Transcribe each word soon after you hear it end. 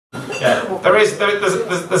Yeah.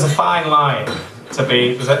 There's a fine line to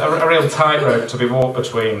be. There's a real tightrope to be walked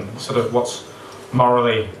between sort of what's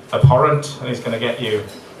morally abhorrent and is going to get you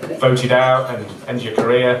voted out and end your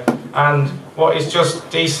career, and what is just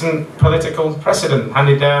decent political precedent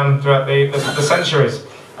handed down throughout the centuries.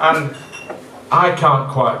 And I can't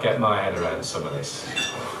quite get my head around some of this.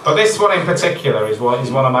 But this one in particular is one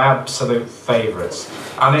of my absolute favourites,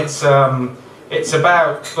 and it's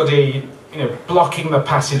about bloody, blocking the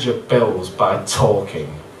passage of bills by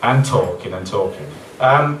talking and talking and talking.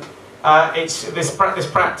 This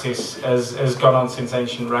practice has gone on since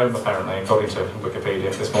ancient Rome, apparently, according to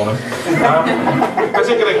Wikipedia this morning.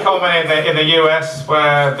 Particularly common in the US,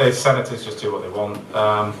 where the senators just do what they want.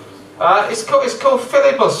 It's called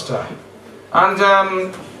filibuster, and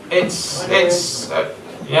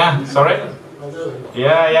yeah, sorry.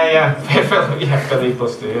 Yeah,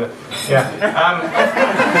 filibuster. Yeah.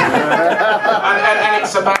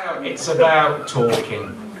 And it's about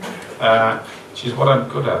talking, which is what I'm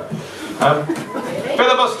good at.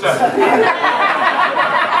 Filibuster.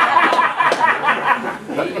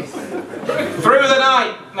 Through the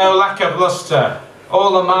night, no lack of lustre,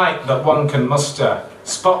 all the might that one can muster,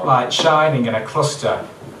 spotlight shining in a cluster.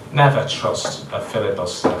 Never trust a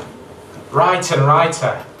filibuster. Right and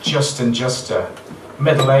righter, just and juster,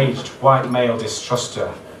 middle-aged white male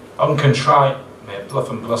distruster, uncontrite, mere bluff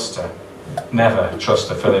and bluster. Never trust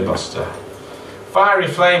a filibuster. Fiery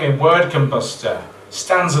flaming word combuster,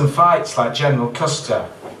 stands and fights like General Custer,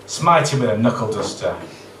 smiting with a knuckle duster.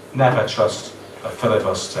 Never trust a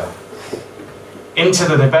filibuster. Into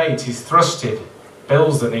the debate is thrusted,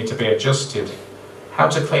 bills that need to be adjusted. How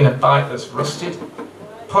to clean a bite that's rusted,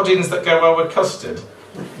 puddings that go well with custard,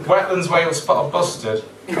 wetlands whale spot busted,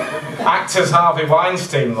 actors Harvey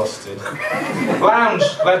Weinstein lusted, lounge,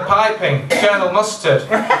 lead piping, Colonel Mustard.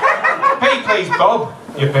 Pay please Bob,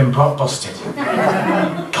 you've been prop busted.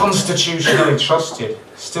 Constitutionally trusted,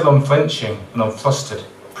 still unflinching and unflustered,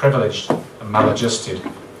 privileged and maladjusted.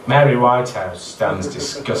 Mary Whitehouse stands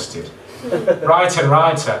disgusted. Right and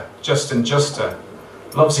righter, just and juster,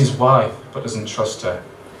 loves his wife but doesn't trust her.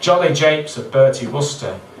 Jolly Japes of Bertie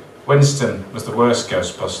Wooster, Winston was the worst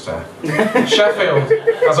Ghostbuster. Sheffield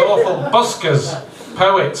has awful buskers,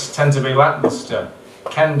 poets tend to be lackluster.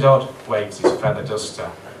 Ken Dodd waves his feather duster.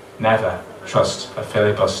 Never trust a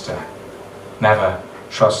filibuster. Never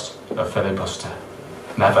trust a filibuster.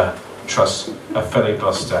 Never trust a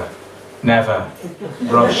filibuster. Never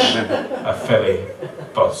rush a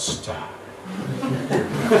filibuster.